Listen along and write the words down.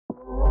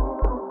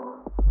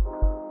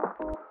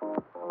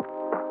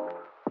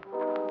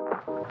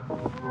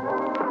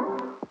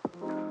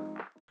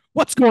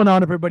What's going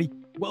on, everybody?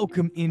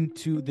 Welcome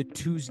into the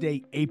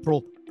Tuesday,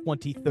 April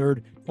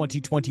 23rd,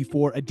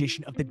 2024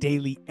 edition of the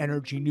Daily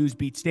Energy News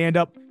Beat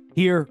Stand-Up.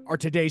 Here are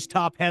today's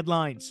top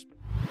headlines.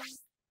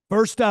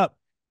 First up,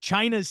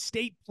 China's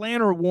state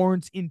planner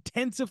warns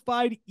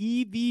intensified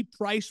EV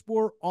price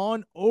war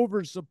on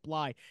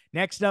oversupply.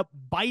 Next up,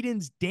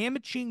 Biden's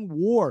damaging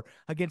war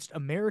against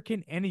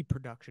American energy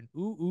production.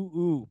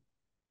 Ooh.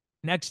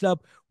 Next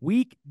up,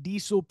 weak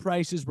diesel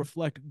prices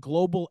reflect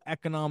global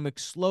economic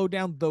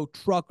slowdown, though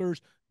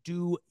truckers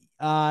do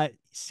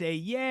say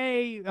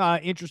yay.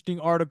 Interesting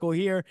article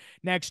here.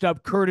 Next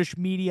up, Kurdish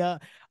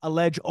media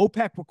allege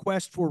OPEC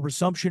request for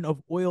resumption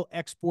of oil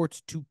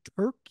exports to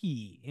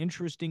Turkey.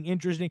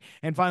 Interesting.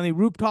 And finally,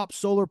 rooftop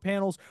solar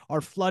panels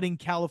are flooding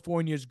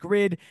California's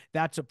grid.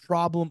 That's a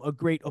problem. A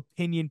great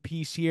opinion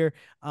piece here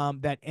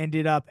that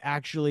ended up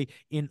actually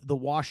in the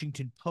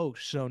Washington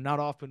Post. So not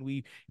often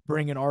we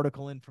bring an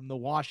article in from the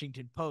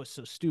Washington Post.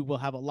 So Stu will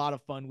have a lot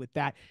of fun with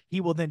that. He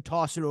will then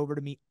toss it over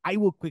to me. I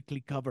will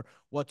quickly cover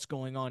what's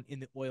going on in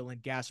the oil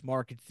and gas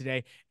markets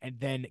today. And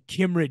then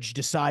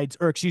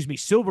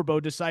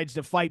Silverbow decides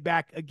to fight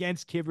back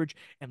against Kimmeridge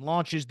and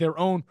launches their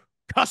own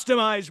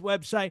customized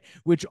website,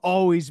 which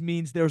always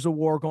means there's a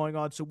war going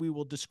on. So we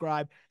will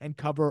describe and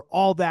cover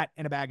all that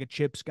in a bag of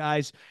chips,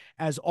 guys.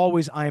 As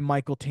always, I am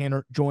Michael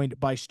Tanner, joined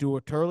by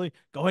Stuart Turley.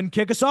 Go ahead and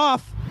kick us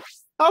off.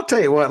 I'll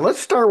tell you what, let's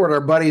start with our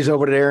buddies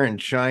over there in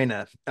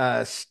China.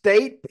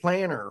 State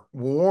planner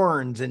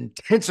warns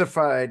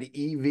intensified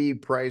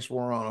EV price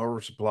war on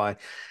oversupply.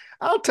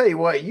 I'll tell you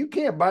what, you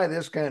can't buy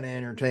this kind of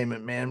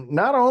entertainment, man.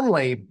 Not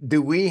only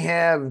do we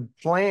have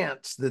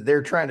plants that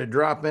they're trying to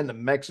drop into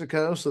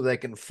Mexico so they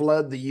can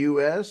flood the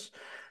US,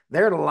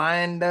 they're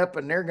lined up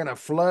and they're going to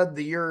flood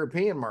the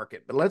European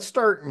market. But let's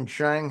start in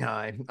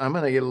Shanghai. I'm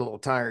going to get a little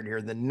tired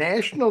here. The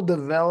National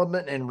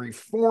Development and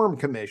Reform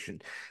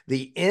Commission,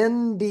 the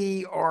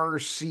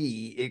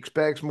NDRC,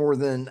 expects more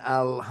than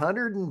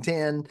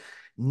 110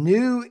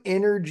 new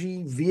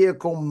energy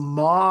vehicle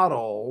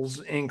models,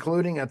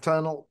 including a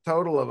total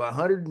of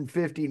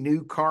 150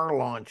 new car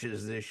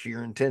launches this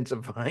year,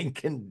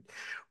 intensifying.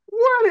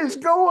 What is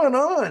going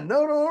on?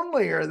 Not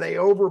only are they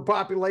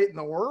overpopulating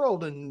the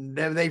world and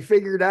have they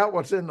figured out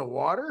what's in the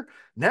water,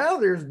 now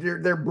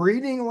they're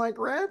breeding like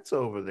rats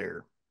over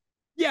there.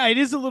 Yeah, it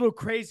is a little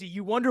crazy.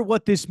 You wonder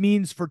what this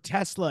means for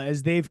Tesla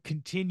as they've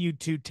continued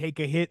to take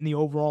a hit in the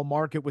overall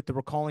market with the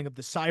recalling of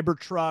the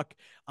Cybertruck.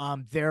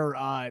 They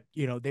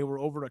were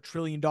over $1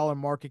 trillion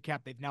market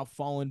cap. They've now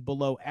fallen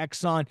below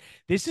Exxon.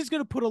 This is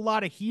going to put a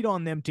lot of heat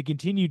on them to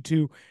continue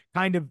to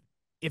kind of,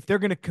 if they're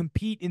going to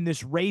compete in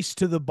this race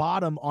to the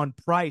bottom on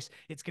price.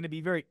 It's going to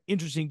be very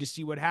interesting to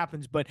see what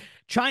happens. But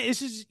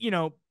China's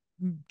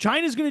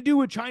going to do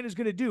what China's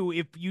going to do.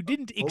 If you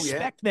didn't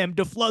expect them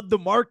to flood the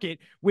market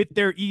with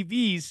their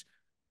EVs,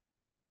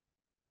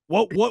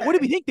 what do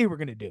we think they were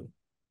going to do?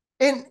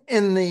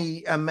 And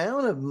the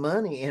amount of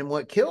money, and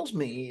what kills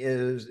me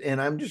is,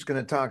 and I'm just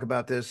going to talk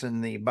about this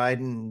in the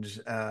Biden's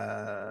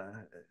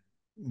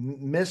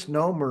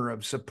misnomer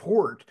of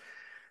support,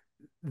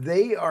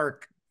 they are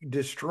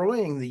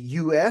destroying the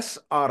U.S.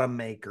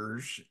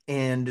 automakers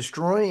and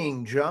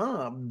destroying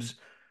jobs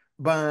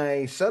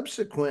by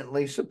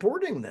subsequently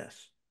supporting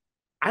this.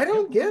 I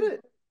don't get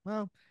it.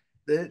 Well,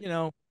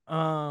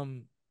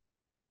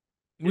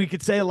 we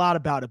could say a lot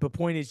about it, but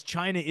point is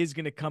China is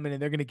going to come in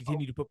and they're going to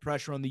continue to put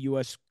pressure on the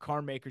U.S.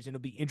 car makers, and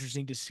it'll be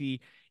interesting to see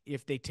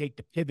if they take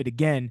the pivot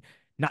again.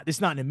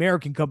 It's not an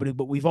American company,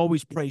 but we've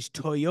always praised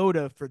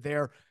Toyota for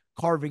their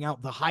carving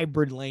out the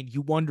hybrid lane.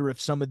 You wonder if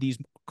some of these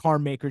car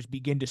makers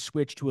begin to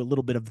switch to a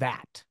little bit of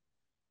that.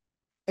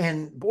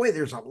 And boy,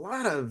 there's a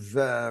lot of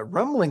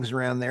rumblings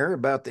around there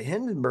about the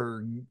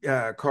Hindenburg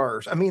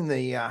cars. I mean,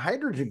 the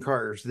hydrogen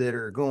cars that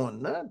are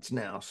going nuts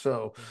now.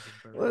 So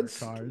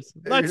let's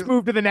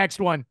move to the next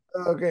one.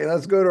 Okay,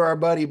 let's go to our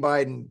buddy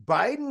Biden.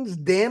 Biden's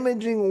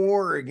damaging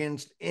war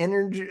against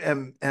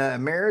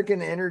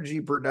American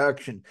energy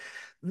production.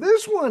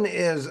 This one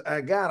is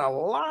got a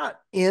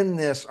lot in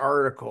this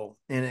article,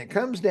 and it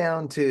comes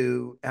down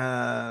to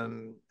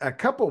a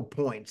couple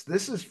points.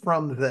 This is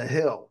from The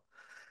Hill.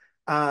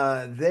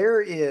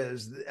 There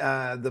is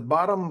the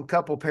bottom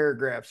couple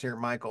paragraphs here,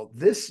 Michael.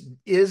 This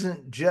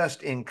isn't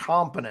just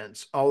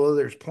incompetence, although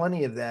there's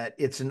plenty of that.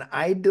 It's an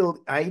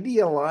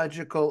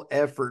ideological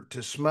effort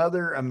to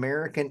smother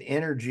American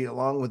energy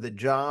along with the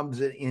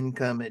jobs and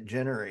income it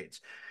generates.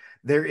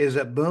 There is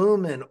a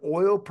boom in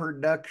oil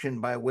production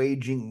by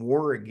waging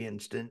war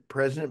against it.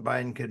 President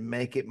Biden could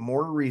make it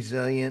more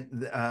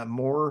resilient,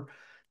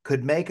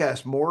 could make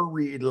us more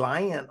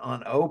reliant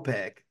on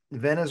OPEC,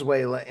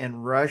 Venezuela,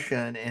 and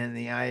Russia in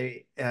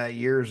the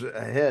years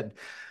ahead.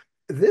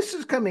 This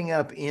is coming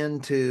up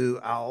into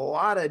a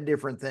lot of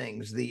different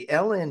things. The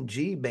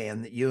LNG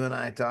ban that you and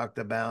I talked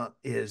about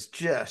is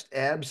just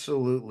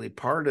absolutely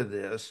part of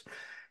this.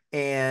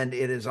 And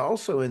it is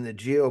also in the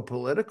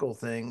geopolitical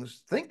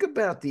things. Think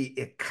about the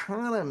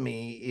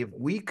economy. If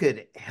we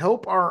could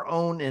help our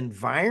own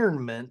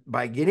environment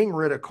by getting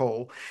rid of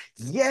coal,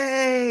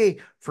 yay,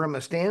 from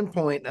a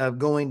standpoint of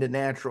going to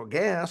natural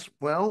gas,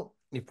 well,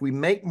 if we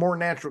make more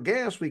natural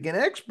gas, we can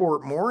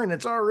export more, and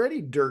it's already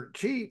dirt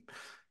cheap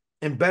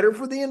and better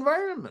for the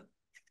environment.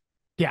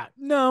 Yeah,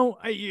 no,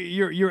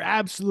 you're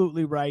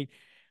absolutely right.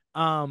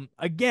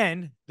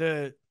 Again,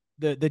 the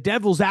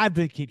devil's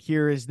advocate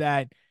here is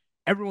that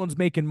everyone's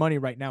making money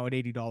right now at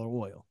 $80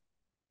 oil.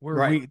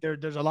 Right.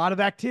 There's a lot of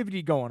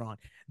activity going on.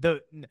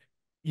 The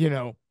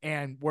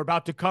and we're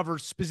about to cover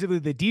specifically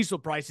the diesel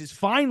prices.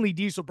 Finally,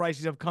 diesel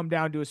prices have come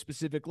down to a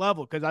specific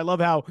level, because I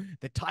love how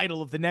the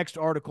title of the next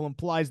article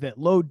implies that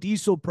low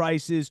diesel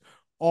prices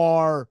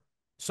are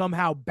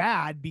somehow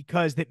bad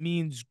because that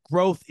means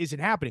growth isn't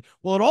happening.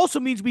 Well, it also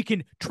means we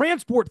can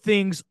transport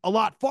things a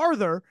lot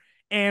farther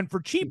and for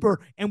cheaper,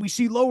 and we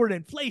see lowered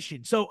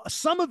inflation. So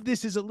some of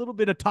this is a little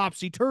bit of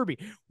topsy-turvy.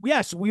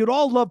 Yes, we would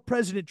all love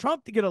President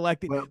Trump to get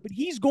elected, Well, but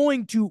he's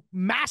going to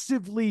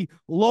massively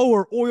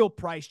lower oil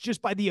price just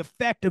by the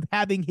effect of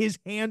having his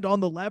hand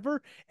on the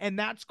lever. And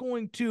that's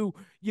going to,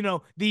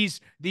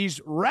 these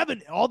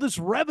revenue, all this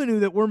revenue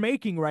that we're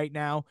making right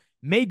now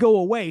may go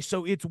away.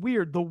 So it's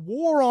weird. The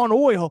war on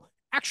oil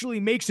actually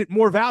makes it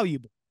more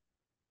valuable.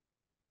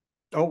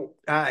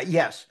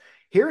 yes.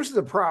 Here's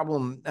the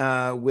problem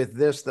with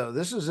this, though.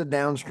 This is a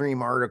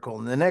downstream article.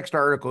 And the next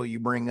article you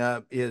bring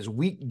up is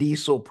weak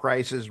diesel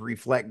prices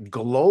reflect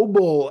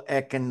global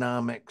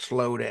economic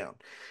slowdown.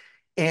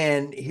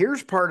 And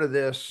here's part of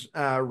this.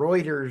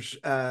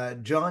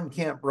 Reuters, John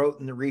Kemp wrote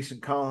in the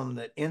recent column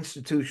that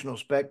institutional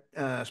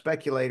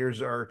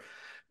speculators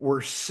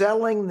were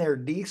selling their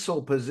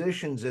diesel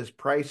positions as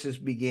prices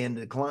began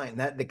to decline.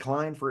 That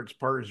decline, for its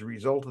part, is a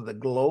result of the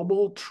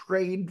global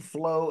trade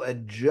flow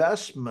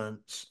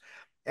adjustments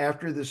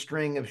after the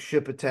string of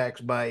ship attacks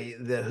by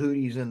the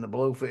Houthis and the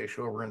Blowfish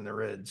over in the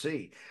Red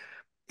Sea.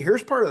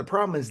 Here's part of the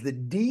problem: is the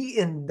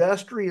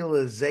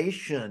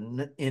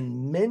deindustrialization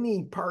in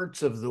many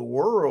parts of the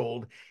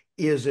world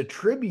is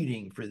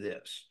attributing for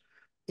this.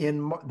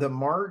 In the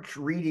March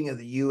reading of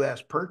the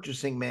U.S.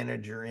 Purchasing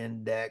Manager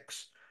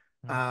Index,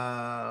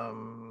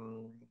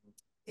 um,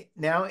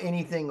 now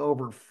anything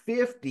over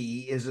 50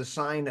 is a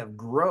sign of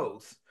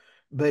growth,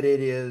 but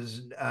it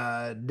is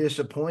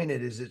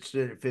disappointed as it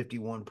stood at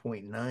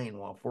 51.9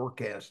 while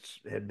forecasts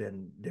had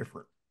been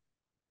different.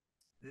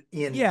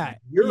 In Yeah,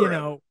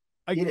 Europe,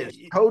 it is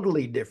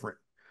totally different.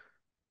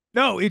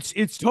 no,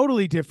 it's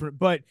totally different.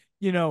 But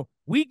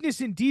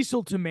weakness in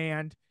diesel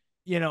demand.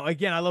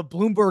 Again, I love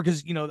Bloomberg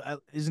is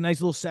a nice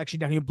little section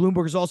down here.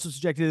 Bloomberg has also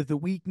suggested that the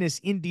weakness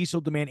in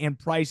diesel demand and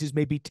prices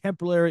may be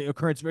temporary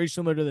occurrence, very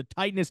similar to the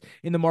tightness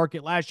in the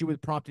market last year,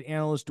 which prompted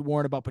analysts to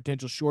warn about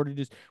potential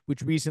shortages,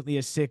 which recently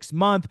a 6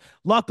 month.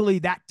 Luckily,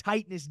 that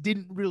tightness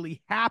didn't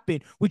really happen,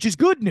 which is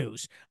good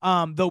news.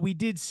 Though we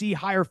did see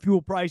higher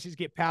fuel prices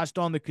get passed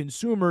on to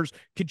consumers,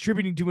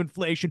 contributing to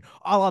inflation,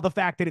 a la the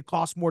fact that it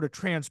costs more to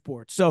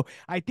transport. So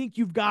I think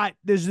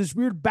there's this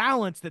weird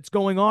balance that's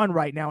going on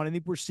right now, and I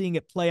think we're seeing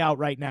it play out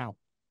right now.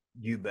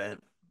 You bet.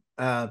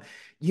 Uh,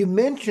 you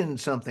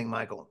mentioned something,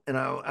 Michael, and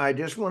I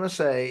just want to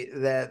say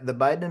that the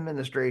Biden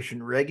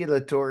administration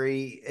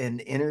regulatory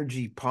and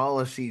energy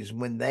policies,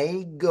 when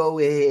they go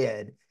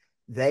ahead,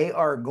 they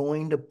are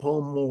going to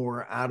pull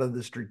more out of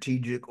the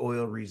strategic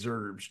oil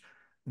reserves.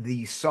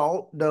 The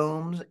salt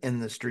domes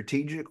and the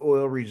strategic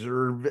oil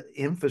reserve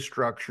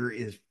infrastructure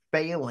is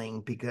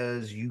failing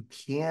because you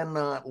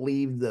cannot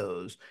leave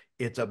those.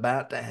 It's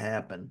about to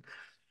happen.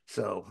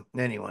 So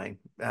anyway,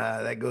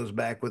 that goes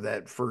back with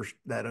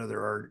that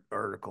other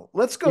article.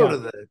 Let's go Yeah. to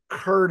the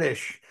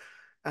Kurdish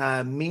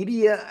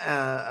media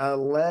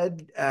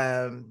allege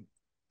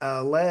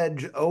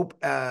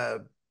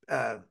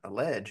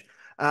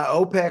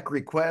OPEC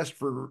request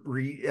for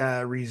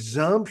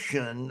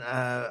resumption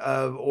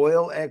of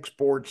oil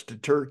exports to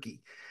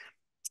Turkey.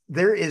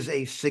 There is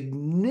a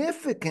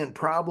significant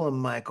problem,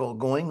 Michael,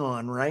 going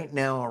on right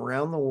now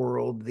around the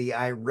world. The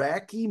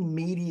Iraqi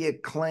media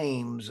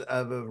claims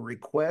of a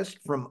request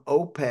from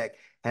OPEC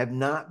have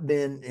not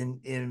been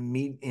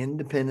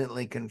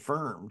independently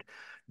confirmed.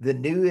 The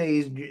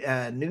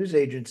news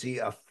agency,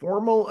 a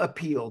formal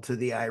appeal to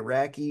the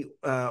Iraqi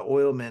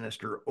oil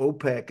minister,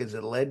 OPEC, has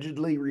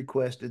allegedly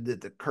requested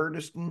that the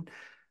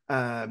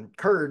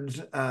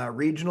Kurds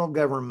regional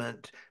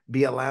government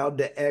be allowed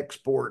to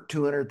export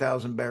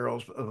 200,000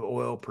 barrels of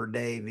oil per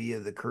day via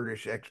the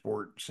Kurdish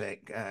export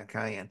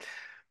Cayenne.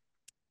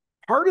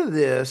 Part of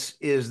this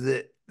is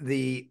that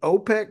the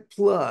OPEC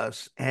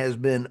Plus has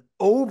been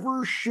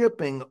over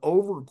shipping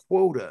over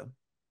quota.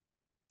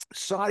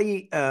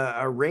 Saudi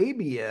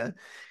Arabia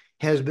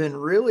has been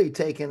really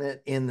taking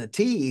it in the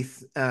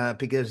teeth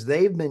because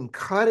they've been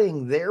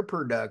cutting their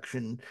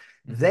production.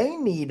 They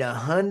need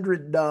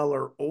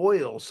 $100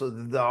 oil. So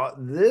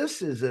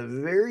this is a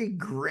very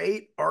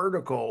great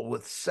article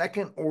with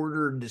second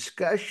order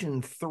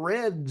discussion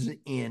threads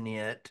in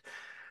it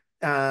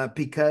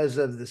because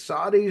of the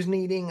Saudis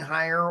needing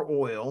higher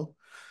oil.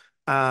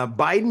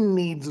 Biden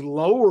needs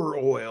lower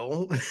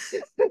oil,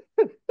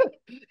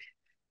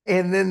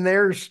 and then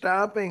they're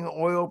stopping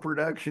oil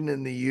production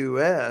in the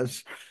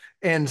US.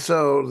 And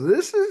so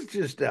this is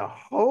just a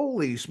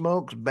holy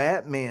smokes,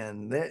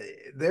 Batman.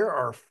 There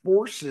are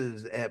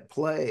forces at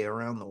play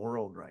around the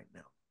world right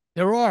now.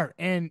 There are,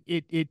 and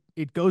it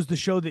goes to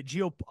show that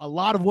a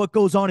lot of what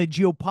goes on in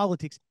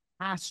geopolitics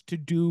has to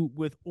do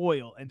with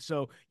oil, and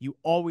so you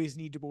always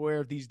need to be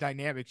aware of these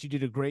dynamics. You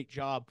did a great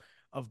job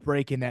of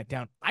breaking that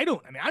down. I mean,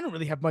 I don't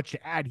really have much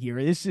to add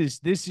here. This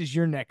is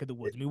your neck of the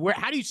woods. I mean,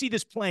 how do you see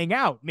this playing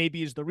out?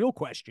 Maybe is the real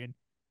question.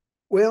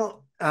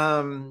 Well,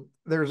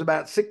 there's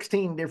about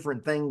 16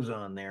 different things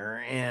on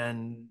there,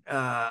 and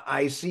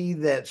I see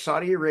that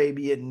Saudi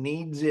Arabia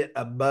needs it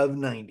above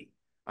 90.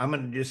 I'm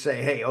going to just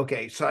say, hey,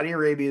 okay, Saudi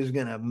Arabia is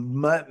going to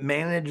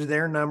manage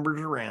their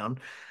numbers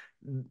around.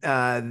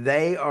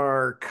 They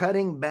are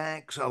cutting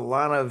back a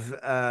lot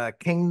of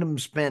kingdom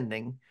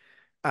spending,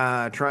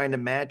 trying to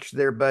match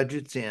their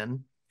budgets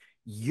in.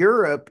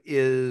 Europe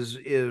is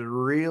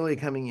really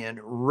coming in.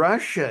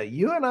 Russia,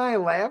 you and I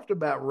laughed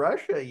about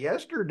Russia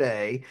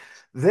yesterday.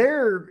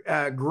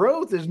 Their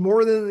growth is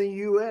more than the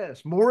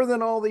U.S., more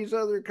than all these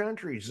other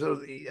countries.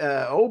 So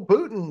old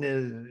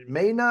Putin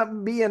may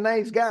not be a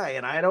nice guy,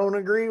 and I don't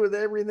agree with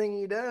everything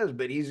he does,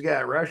 but he's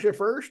got Russia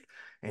first,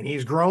 and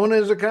he's growing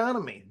his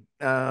economy.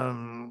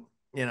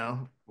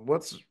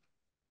 What's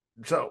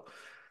so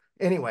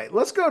anyway,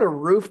 let's go to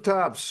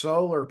rooftop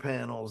solar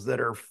panels that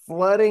are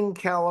flooding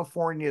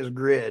California's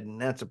grid,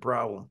 and that's a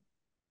problem.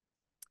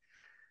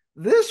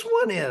 This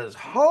one is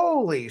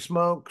holy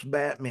smokes,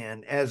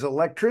 Batman. As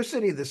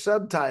electricity, the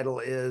subtitle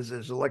is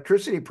as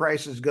electricity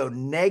prices go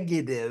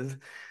negative,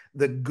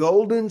 the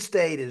Golden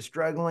State is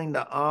struggling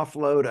to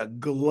offload a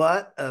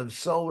glut of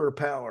solar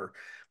power.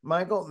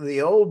 Michael,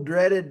 the old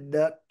dreaded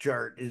duck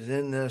chart is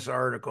in this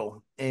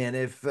article. And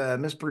if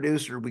Miss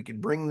Producer, we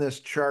could bring this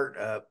chart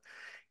up.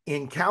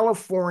 In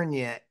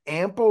California,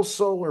 ample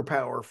solar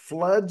power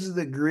floods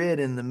the grid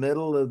in the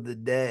middle of the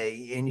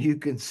day, and you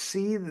can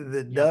see that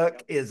the Yep.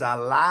 duck is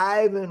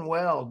alive and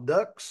well.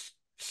 Duck's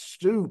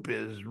stoop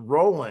is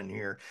rolling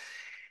here.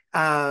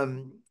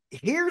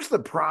 Here's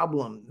the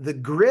problem. The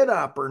grid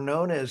opper,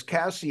 known as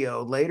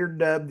Casio, later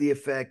dubbed the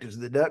effect as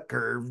the duck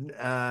curve,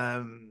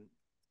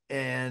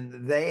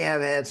 and they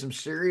have had some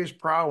serious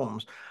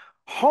problems.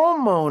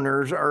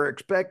 Homeowners are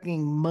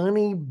expecting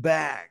money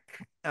back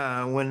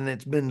when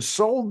it's been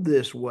sold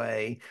this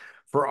way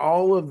for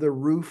all of the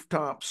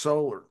rooftop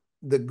solar.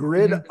 The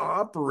grid Mhm.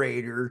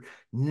 operator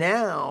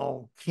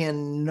now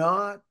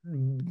cannot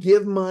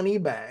give money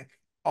back.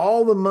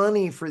 All the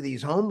money for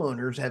these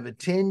homeowners have a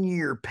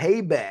 10-year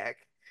payback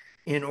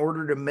in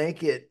order to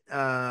make it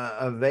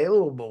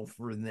available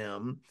for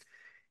them.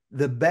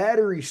 The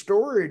battery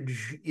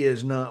storage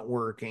is not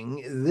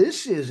working.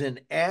 This is an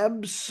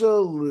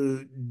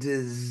absolute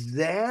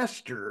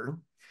disaster.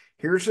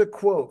 Here's a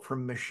quote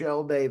from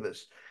Michelle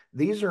Davis.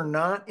 These are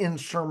not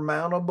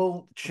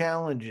insurmountable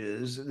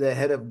challenges. The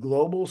head of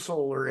global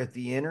solar at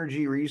the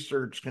energy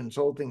research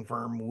consulting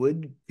firm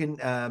Wood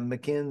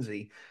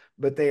Mackenzie,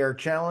 but they are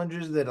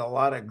challenges that a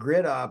lot of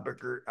grid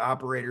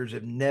operators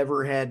have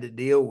never had to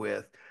deal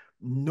with,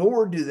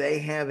 nor do they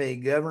have a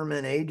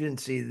government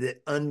agency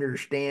that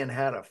understand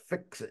how to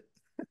fix it.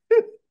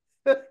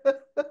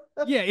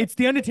 Yeah, it's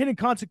the unintended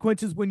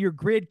consequences when your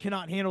grid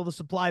cannot handle the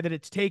supply that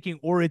it's taking,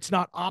 or it's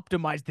not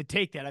optimized to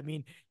take that. I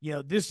mean,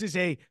 this is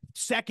a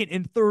second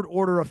and third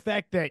order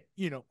effect that,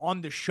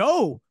 on the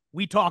show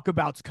we talk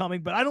about's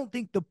coming, but I don't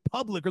think the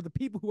public or the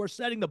people who are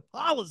setting the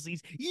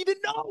policies even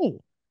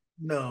know.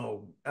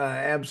 No,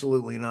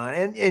 absolutely not.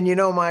 And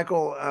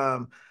Michael,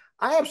 I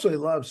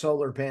absolutely love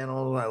solar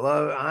panels.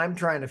 I'm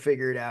trying to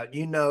figure it out.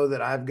 You know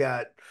that I've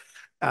got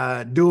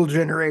dual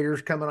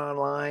generators coming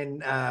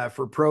online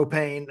for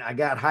propane. I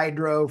got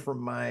hydro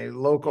from my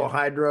local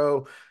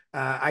hydro.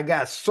 I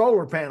got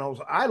solar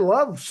panels. I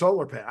love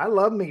solar panels. I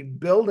love me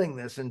building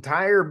this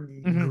entire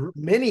Mhm.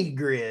 mini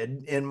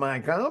grid in my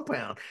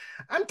compound.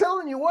 I'm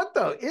telling you what,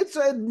 though, it's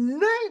a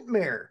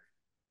nightmare.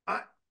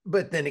 I,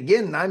 but then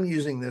again, I'm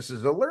using this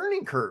as a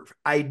learning curve.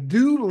 I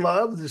do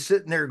love the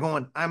sitting there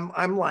going,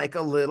 I'm like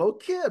a little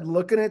kid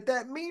looking at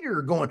that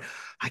meter going,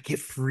 I get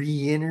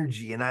free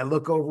energy. And I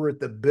look over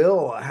at the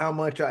bill, how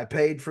much I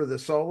paid for the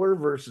solar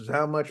versus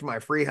how much my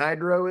free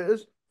hydro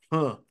is.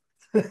 Huh.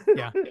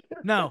 Yeah.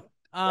 No.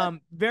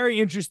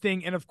 Very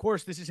interesting. And of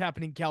course, this is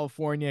happening in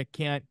California.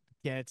 Can't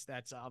get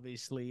that's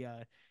obviously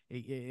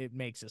it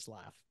makes us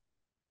laugh.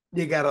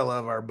 You gotta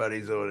love our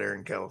buddies over there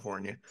in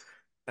California.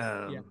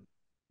 Yeah.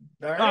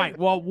 All All right. right.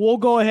 Well, we'll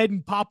go ahead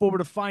and pop over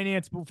to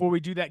finance before we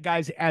do that,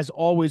 guys. As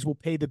always, we'll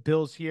pay the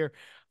bills here.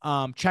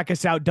 Check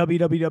us out,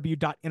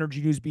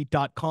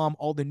 www.energynewsbeat.com.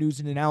 All the news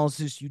and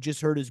analysis you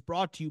just heard is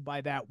brought to you by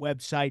that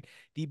website,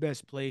 the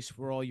best place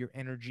for all your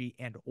energy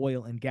and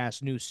oil and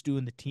gas news. Stu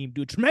and the team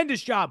do a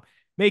tremendous job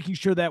making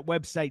sure that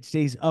website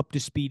stays up to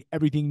speed.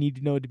 Everything you need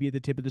to know to be at the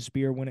tip of the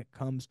spear when it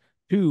comes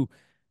to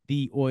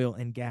the oil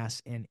and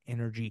gas and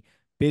energy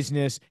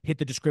business. Hit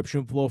the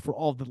description below for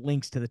all the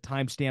links to the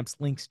timestamps,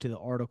 links to the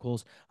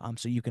articles,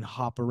 so you can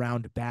hop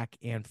around back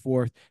and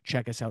forth.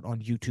 Check us out on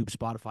YouTube,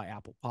 Spotify,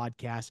 Apple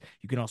Podcasts.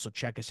 You can also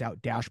check us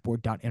out,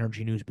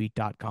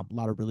 dashboard.energynewsbeat.com. A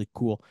lot of really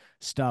cool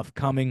stuff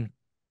coming.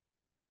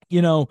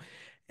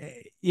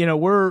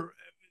 We're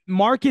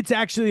markets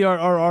actually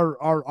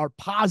are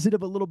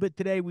positive a little bit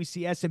today. We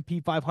see S&P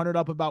 500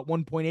 up about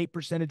 1.8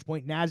 percentage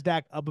point,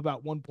 NASDAQ up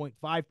about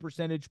 1.5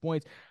 percentage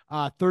points,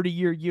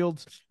 30-year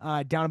yields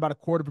down about a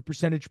quarter of a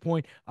percentage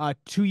point,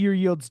 2-year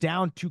yields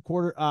down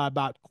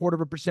about quarter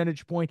of a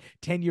percentage point,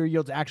 10-year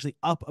yields actually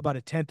up about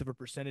a tenth of a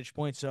percentage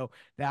point. So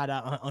that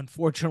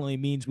unfortunately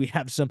means we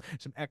have some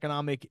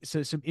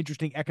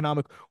interesting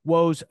economic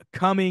woes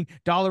coming.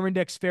 Dollar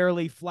index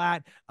fairly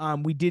flat.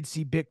 We did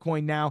see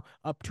Bitcoin now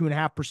up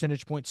 2.5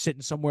 percentage points,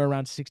 sitting somewhere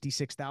around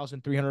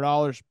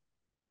 $66,300.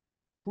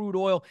 Crude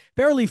oil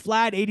fairly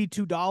flat,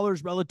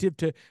 $82 relative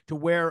to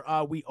where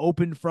we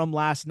opened from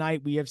last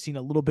night. We have seen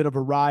a little bit of a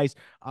rise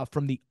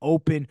from the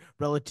open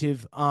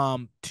relative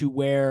to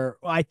where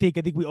I think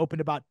we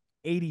opened about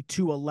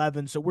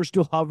 82.11. So we're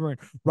still hovering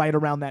right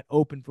around that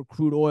open for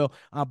crude oil.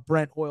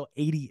 Brent oil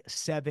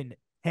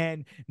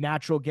 87.10.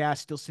 Natural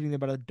gas still sitting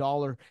at about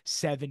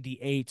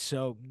 $1.78.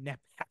 So netbacks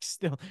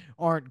still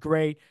aren't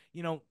great.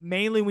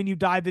 Mainly when you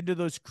dive into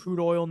those crude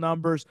oil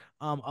numbers,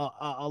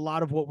 a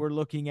lot of what we're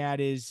looking at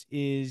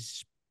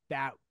is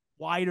that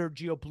wider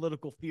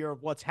geopolitical fear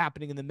of what's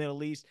happening in the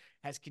Middle East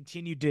has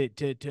continued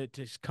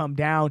to come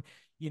down.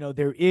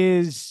 There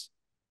is,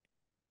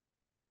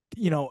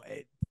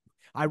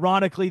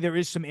 ironically, there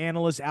is some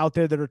analysts out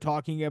there that are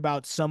talking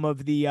about some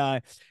of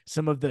the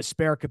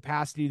spare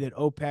capacity that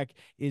OPEC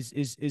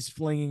is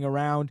flinging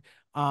around.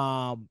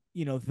 Though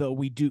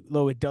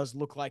it does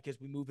look like as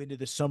we move into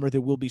the summer,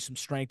 there will be some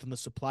strength on the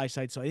supply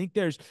side. So I think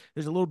there's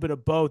a little bit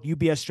of both.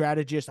 UBS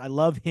strategist, I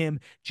love him,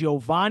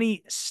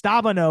 Giovanni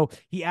Stavano,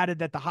 he added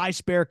that the high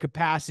spare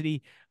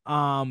capacity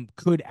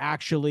could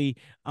actually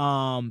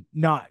along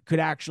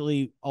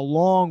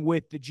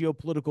with the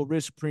geopolitical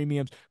risk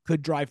premiums,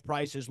 could drive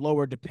prices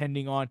lower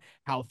depending on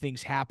how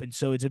things happen.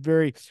 So it's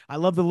I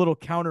love the little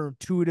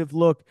counterintuitive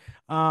look.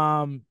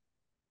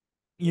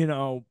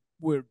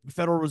 Where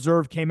Federal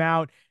Reserve came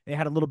out, they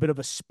had a little bit of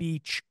a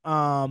speech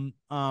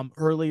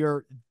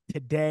earlier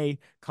today,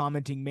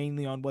 commenting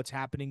mainly on what's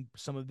happening,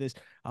 some of this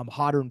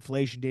hotter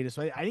inflation data.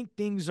 So I think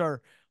things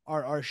are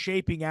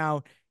shaping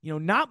out.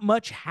 Not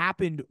much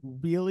happened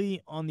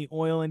really on the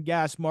oil and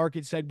gas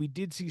market side. We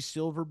did see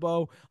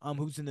Silverbow,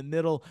 who's in the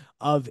middle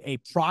of a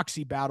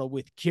proxy battle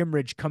with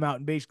Kimmeridge, come out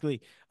and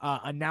basically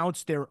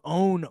announce their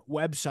own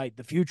website,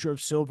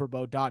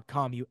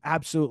 thefutureofsilverbow.com. You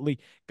absolutely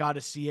got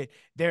to see it.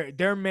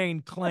 Their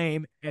main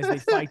claim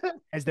as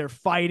they're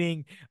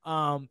fighting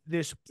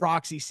this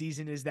proxy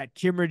season is that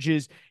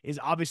Kimmeridge is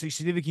obviously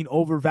significantly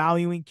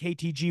overvaluing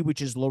KTG,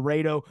 which is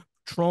Laredo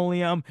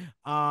Petroleum.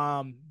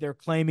 They're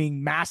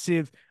claiming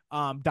massive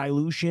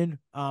dilution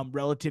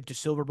relative to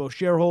Silverbow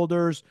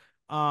shareholders.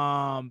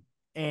 And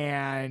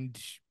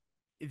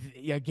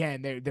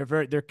again,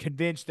 they're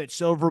convinced that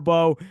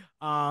Silverbow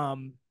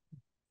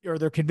or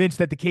they're convinced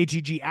that the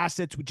KTG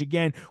assets,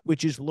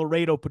 which is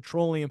Laredo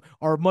Petroleum,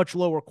 are much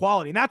lower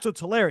quality. And that's what's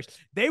hilarious.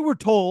 They were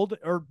told,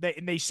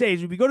 and they say,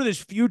 if we go to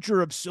this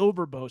Future of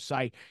Silverbow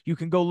site, you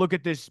can go look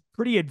at this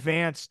pretty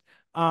advanced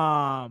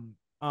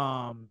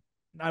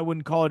I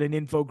wouldn't call it an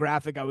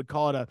infographic. I would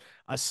call it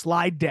a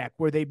slide deck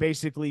where they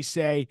basically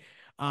say,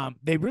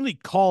 they really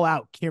call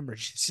out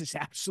Kimmeridge. This is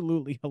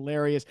absolutely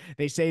hilarious.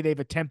 They say they've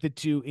attempted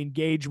to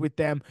engage with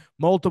them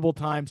multiple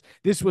times.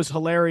 This was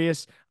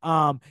hilarious.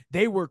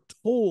 They were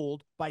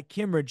told by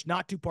Kimmeridge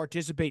not to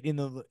participate in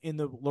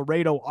the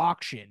Laredo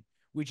auction,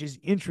 which is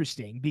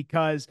interesting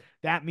because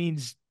that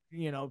means,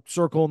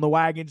 circling the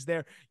wagons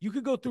there. You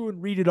could go through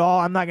and read it all.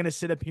 I'm not going to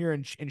sit up here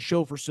and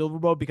show for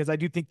Silverbow because I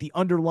do think the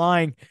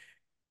underlying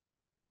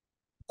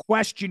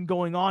question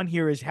going on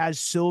here is, has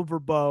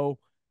Silverbow's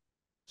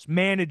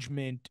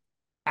management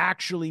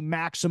actually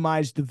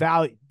maximized the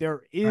value?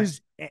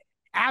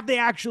 Have they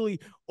actually,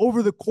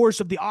 over the course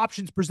of the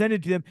options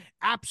presented to them,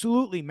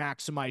 absolutely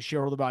maximized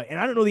shareholder value? And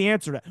I don't know the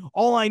answer to that.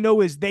 All I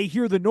know is they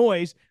hear the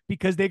noise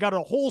because they got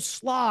a whole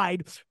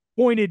slide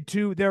pointed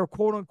to their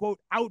quote unquote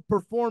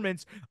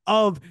outperformance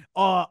of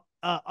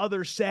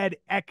other said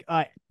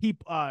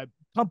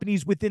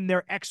companies within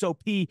their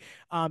XOP.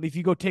 If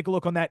you go take a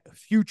look on that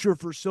future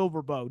for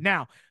Silverbow.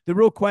 Now, the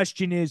real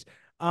question is,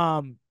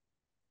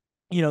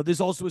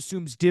 this also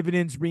assumes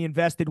dividends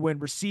reinvested when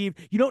received.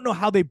 You don't know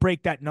how they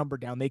break that number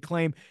down. They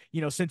claim,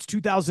 since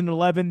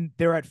 2011,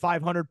 they're at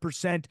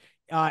 500%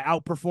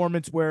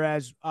 outperformance,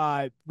 whereas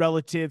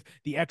relative,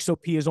 the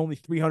XOP is only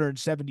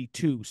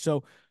 372.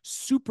 So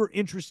super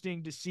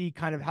interesting to see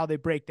kind of how they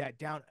break that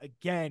down.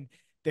 Again,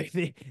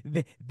 they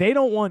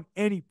don't want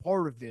any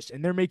part of this,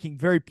 and they're making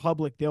very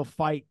public they'll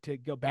fight to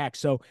go back.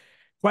 So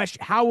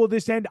Question: how will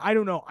this end? I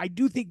don't know. I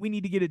do think we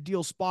need to get a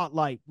deal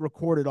spotlight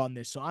recorded on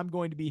this. So I'm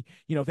going to be,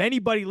 if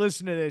anybody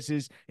listening to this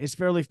is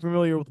fairly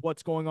familiar with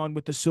what's going on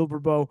with the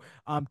Silverbow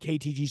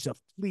KTG stuff,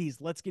 please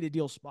let's get a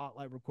deal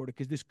spotlight recorded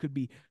because this could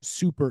be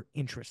super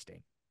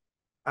interesting.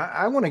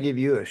 I want to give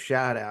you a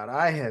shout out.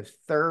 I have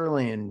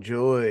thoroughly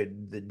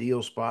enjoyed the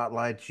deal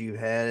spotlights you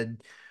had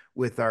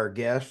with our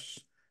guests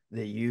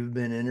that you've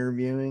been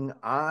interviewing.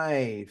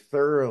 I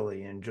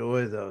thoroughly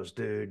enjoy those,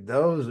 dude.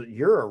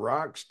 You're a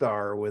rock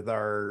star with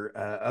our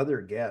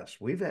other guests.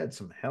 We've had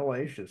some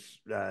hellacious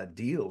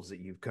deals that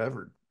you've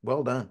covered.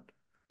 Well done.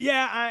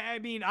 Yeah, I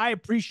mean, I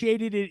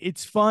appreciated it.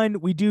 It's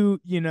fun. We do,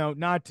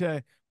 not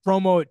to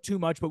promo it too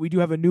much, but we do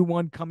have a new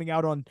one coming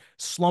out on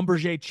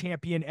Schlumberger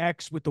Champion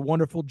X with the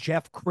wonderful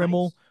Jeff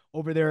Krimmel Nice.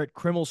 over there at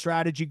Krimmel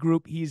Strategy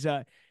Group. He's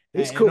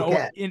He's a cool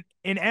cat. in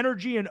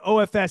energy and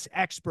OFS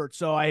expert.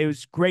 So it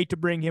was great to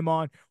bring him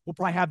on. We'll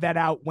probably have that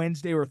out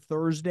Wednesday or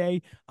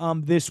Thursday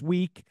this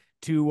week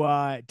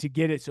to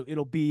get it. So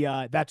it'll be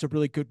that's a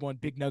really good one.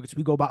 Big Nuggets.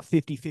 We go about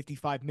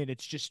 50-55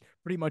 minutes just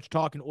pretty much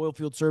talking oil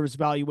field service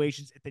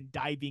valuations and then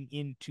diving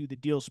into the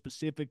deal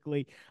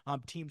specifically.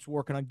 Teams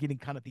working on getting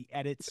kind of the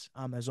edits.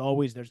 As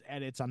always, there's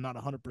edits. I'm not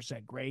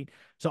 100% great.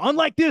 So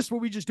unlike this where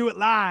we just do it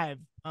live,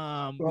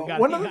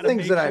 One of the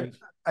things that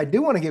I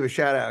do want to give a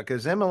shout out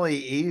because Emily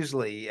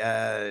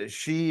Easley,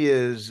 she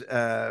is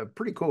a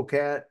pretty cool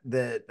cat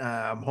that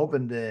I'm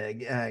hoping to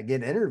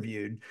get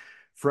interviewed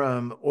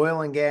from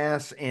oil and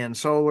gas and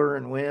solar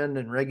and wind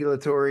and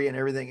regulatory and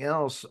everything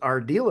else. Our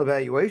deal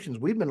evaluations,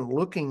 we've been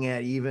looking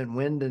at even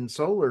wind and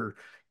solar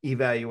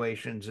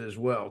evaluations as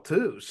well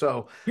too.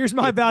 So here's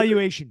my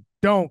valuation.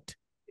 Don't.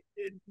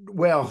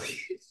 Well,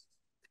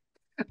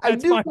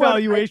 That's my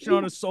valuation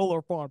on a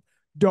solar farm.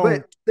 Don't.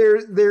 But there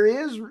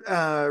is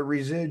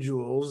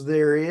residuals.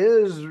 There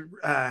is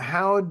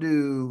how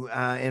do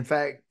in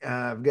fact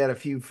I've got a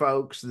few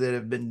folks that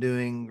have been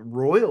doing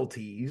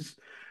royalties.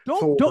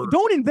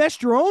 Don't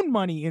invest your own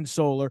money in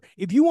solar.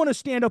 If you want to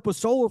stand up a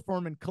solar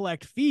farm and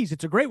collect fees,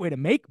 it's a great way to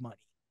make money.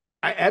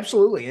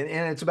 Absolutely,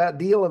 and it's about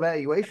deal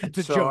evaluation.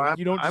 It's a joke.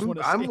 You don't just want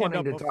to stand I'm wanting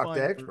up to a talk to fund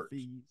for experts.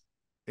 fees.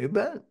 You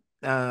bet.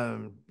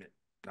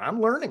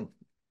 I'm learning.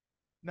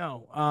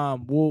 No,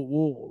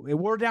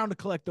 we're down to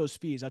collect those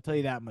fees. I'll tell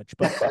you that much.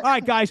 But all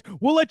right, guys,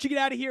 we'll let you get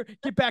out of here.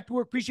 Get back to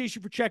work. Appreciate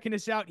you for checking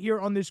us out here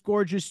on this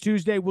gorgeous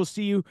Tuesday. We'll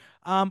see you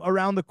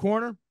around the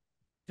corner.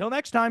 Till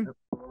next time.